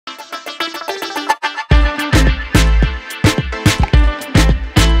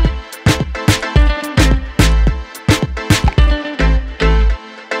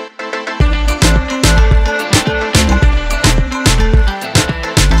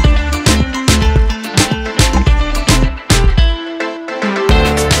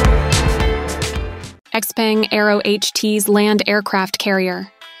XANG Aero HT's land aircraft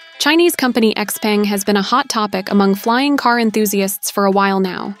carrier. Chinese company XPeng has been a hot topic among flying car enthusiasts for a while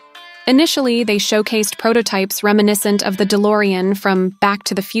now. Initially, they showcased prototypes reminiscent of the DeLorean from Back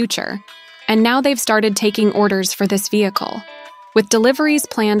to the Future, and now they've started taking orders for this vehicle, with deliveries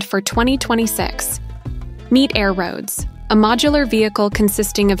planned for 2026. Meet Air Roads, a modular vehicle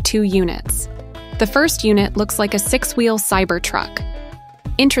consisting of 2 units. The first unit looks like a 6-wheel Cybertruck.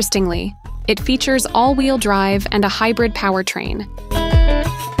 Interestingly, it features all-wheel drive and a hybrid powertrain.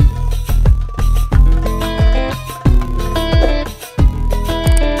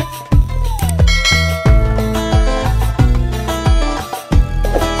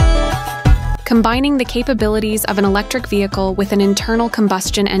 Combining the capabilities of an electric vehicle with an internal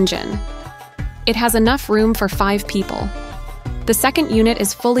combustion engine. It has enough room for 5 people. The second unit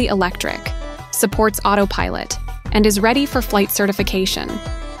is fully electric, supports autopilot, and is ready for flight certification.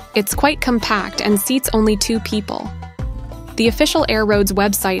 It's quite compact and seats only 2 people. The official Air Roads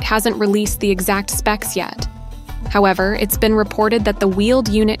website hasn't released the exact specs yet. However, it's been reported that the wheeled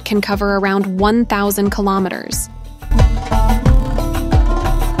unit can cover around 1,000 kilometers.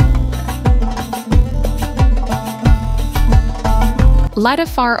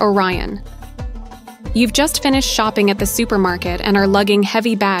 LFAR Orion. You've just finished shopping at the supermarket and are lugging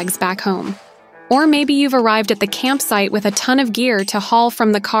heavy bags back home. Or maybe you've arrived at the campsite with a ton of gear to haul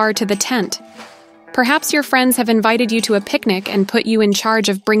from the car to the tent. Perhaps your friends have invited you to a picnic and put you in charge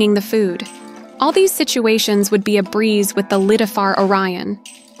of bringing the food. All these situations would be a breeze with the LFAR Orion.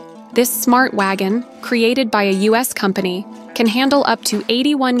 This smart wagon, created by a US company, can handle up to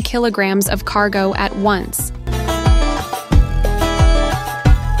 81 kilograms of cargo at once.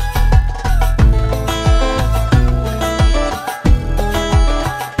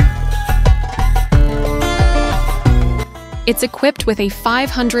 It's equipped with a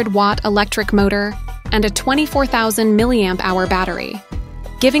 500-watt electric motor and a 24,000 milliamp-hour battery,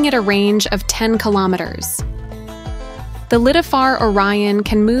 giving it a range of 10 kilometers. The LFAR Orion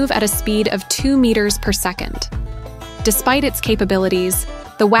can move at a speed of 2 meters per second. Despite its capabilities,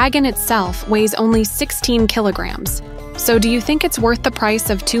 the wagon itself weighs only 16 kilograms. So do you think it's worth the price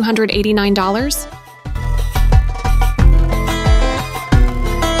of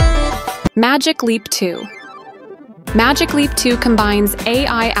 $289? Magic Leap 2. Magic Leap 2 combines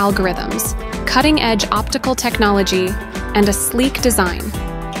AI algorithms, cutting-edge optical technology, and a sleek design.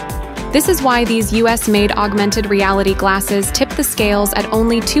 This is why these US-made augmented reality glasses tip the scales at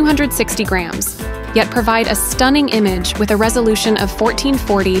only 260 grams, yet provide a stunning image with a resolution of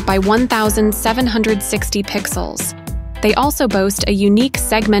 1440 by 1760 pixels. They also boast a unique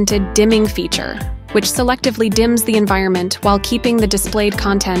segmented dimming feature, which selectively dims the environment while keeping the displayed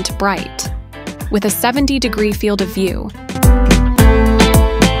content bright, with a 70-degree field of view.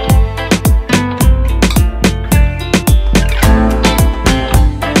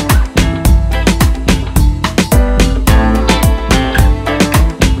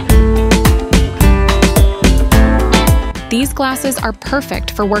 These glasses are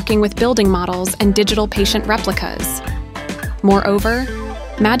perfect for working with building models and digital patient replicas. Moreover,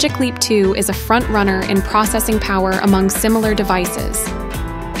 Magic Leap 2 is a front-runner in processing power among similar devices,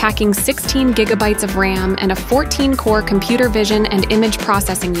 packing 16 gigabytes of RAM and a 14-core computer vision and image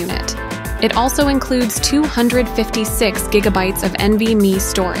processing unit. It also includes 256 gigabytes of NVMe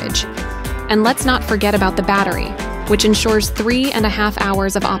storage. And let's not forget about the battery, which ensures 3.5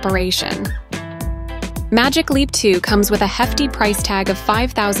 hours of operation. Magic Leap 2 comes with a hefty price tag of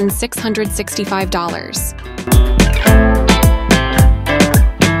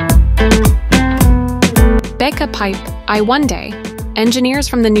 $5,665. Becca Pipe, One Day. Engineers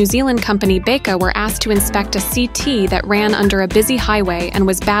from the New Zealand company Becca were asked to inspect a CT that ran under a busy highway and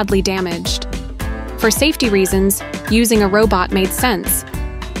was badly damaged. For safety reasons, using a robot made sense,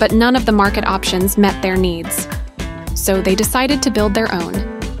 but none of the market options met their needs. So they decided to build their own.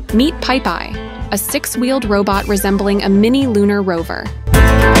 Meet Pipe, a 6-wheeled robot resembling a mini lunar rover.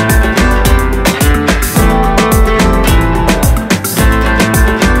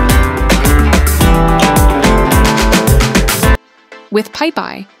 With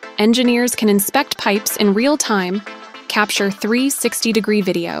Pipe, engineers can inspect pipes in real time, capture 360-degree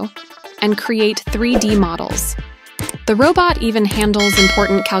video, and create 3D models. The robot even handles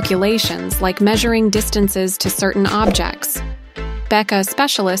important calculations like measuring distances to certain objects. Becca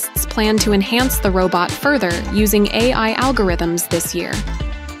specialists plan to enhance the robot further using AI algorithms this year.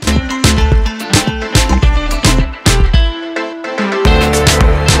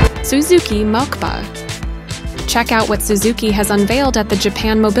 Suzuki Oqba. Check out what Suzuki has unveiled at the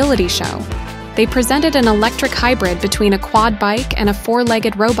Japan Mobility Show. They presented an electric hybrid between a quad bike and a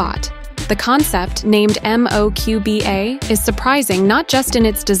 4-legged robot. The concept, named MOQBA, is surprising not just in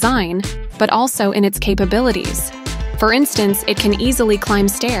its design, but also in its capabilities. For instance, it can easily climb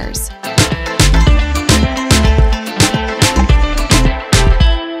stairs.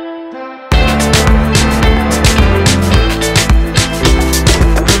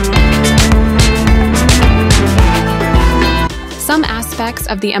 Some aspects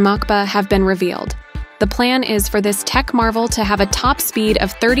of the Oqba have been revealed. The plan is for this tech marvel to have a top speed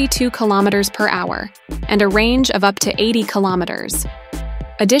of 32 kilometers per hour and a range of up to 80 kilometers.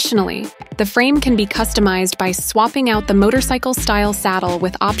 Additionally, the frame can be customized by swapping out the motorcycle-style saddle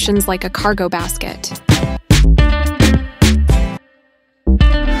with options like a cargo basket.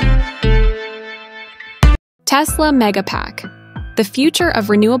 Tesla Megapack. The future of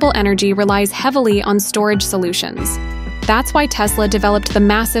renewable energy relies heavily on storage solutions. That's why Tesla developed the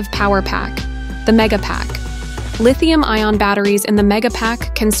massive power pack, the Megapack. Lithium-ion batteries in the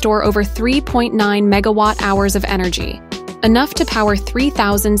Megapack can store over 3.9 megawatt-hours of energy, enough to power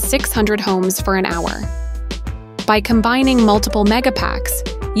 3,600 homes for an hour. By combining multiple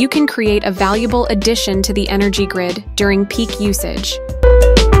Megapacks, you can create a valuable addition to the energy grid during peak usage.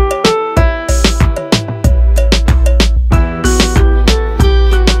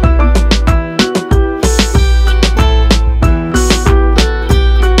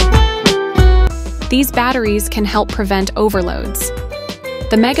 These batteries can help prevent overloads.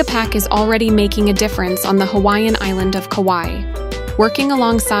 The Megapack is already making a difference on the Hawaiian island of Kauai, working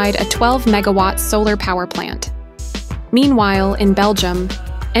alongside a 12-megawatt solar power plant. Meanwhile, in Belgium,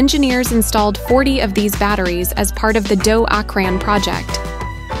 engineers installed 40 of these batteries as part of the Do Akran project,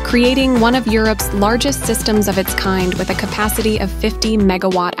 creating one of Europe's largest systems of its kind with a capacity of 50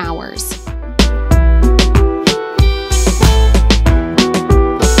 megawatt-hours.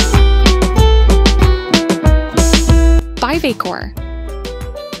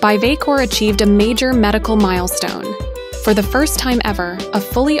 Bivacor achieved a major medical milestone. For the first time ever, a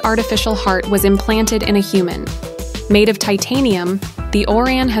fully artificial heart was implanted in a human. Made of titanium, the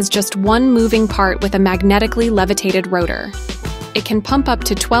Orion has just one moving part with a magnetically levitated rotor. It can pump up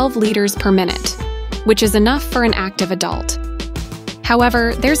to 12 liters per minute, which is enough for an active adult.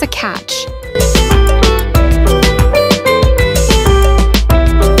 However, there's a catch.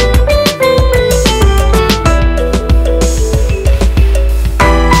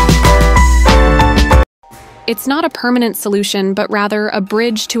 It's not a permanent solution, but rather a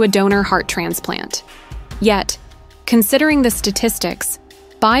bridge to a donor heart transplant. Yet, considering the statistics,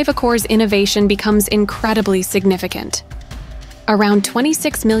 Bivacor's innovation becomes incredibly significant. Around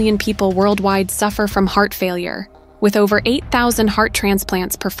 26 million people worldwide suffer from heart failure, with over 8,000 heart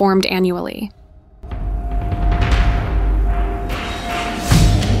transplants performed annually.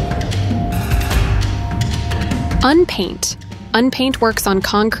 Unpaint. Unpaint works on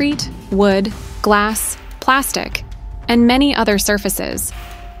concrete, wood, glass, plastic, and many other surfaces.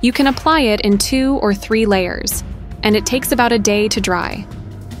 You can apply it in 2 or 3 layers, and it takes about a day to dry.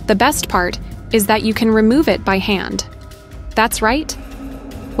 The best part is that you can remove it by hand. That's right.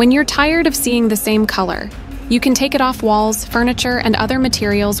 When you're tired of seeing the same color, you can take it off walls, furniture, and other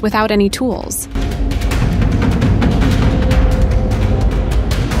materials without any tools.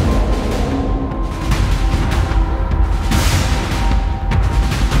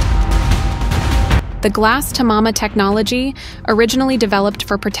 The glass-to-mama technology, originally developed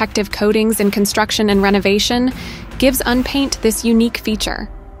for protective coatings in construction and renovation, gives Unpaint this unique feature.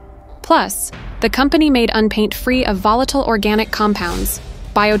 Plus, the company made Unpaint free of volatile organic compounds,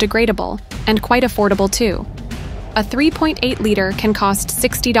 biodegradable, and quite affordable too. A 3.8 liter can cost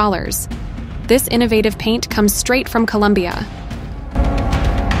 $60. This innovative paint comes straight from Colombia.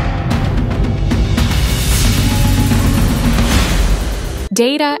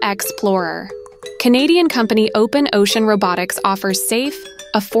 Data Explorer. Canadian company Open Ocean Robotics offers safe,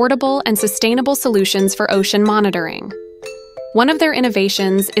 affordable, and sustainable solutions for ocean monitoring. One of their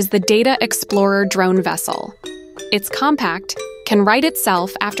innovations is the Data Explorer drone vessel. It's compact, can right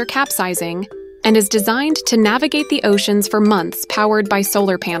itself after capsizing, and is designed to navigate the oceans for months powered by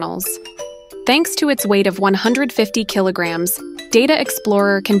solar panels. Thanks to its weight of 150 kilograms, Data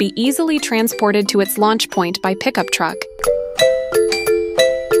Explorer can be easily transported to its launch point by pickup truck.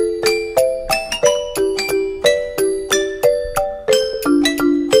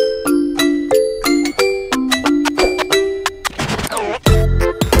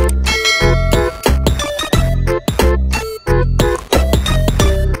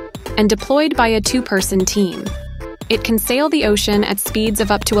 And deployed by a 2-person team. It can sail the ocean at speeds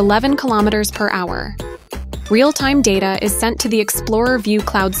of up to 11 kilometers per hour. Real-time data is sent to the Explorer View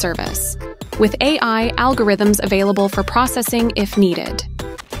cloud service, with AI algorithms available for processing if needed.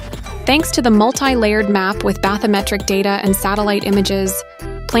 Thanks to the multi-layered map with bathymetric data and satellite images,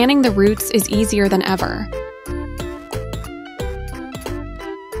 planning the routes is easier than ever.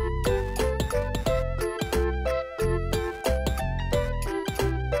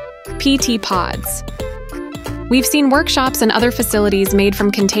 PTpods. We've seen workshops and other facilities made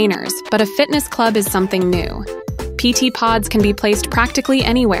from containers, but a fitness club is something new. PTpods can be placed practically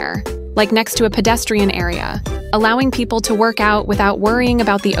anywhere, like next to a pedestrian area, allowing people to work out without worrying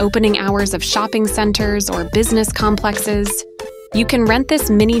about the opening hours of shopping centers or business complexes. You can rent this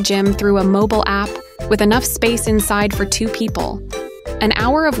mini gym through a mobile app with enough space inside for 2 people. An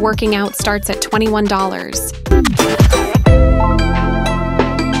hour of working out starts at $21.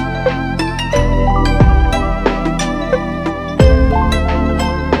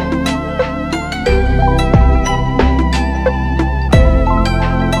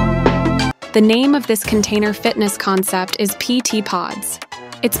 The name of this container fitness concept is PTpods.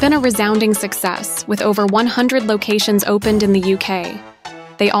 It's been a resounding success, with over 100 locations opened in the UK.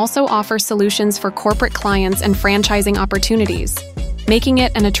 They also offer solutions for corporate clients and franchising opportunities, making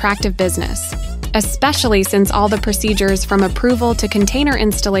it an attractive business, especially since all the procedures from approval to container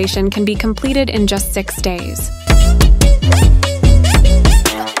installation can be completed in just 6 days.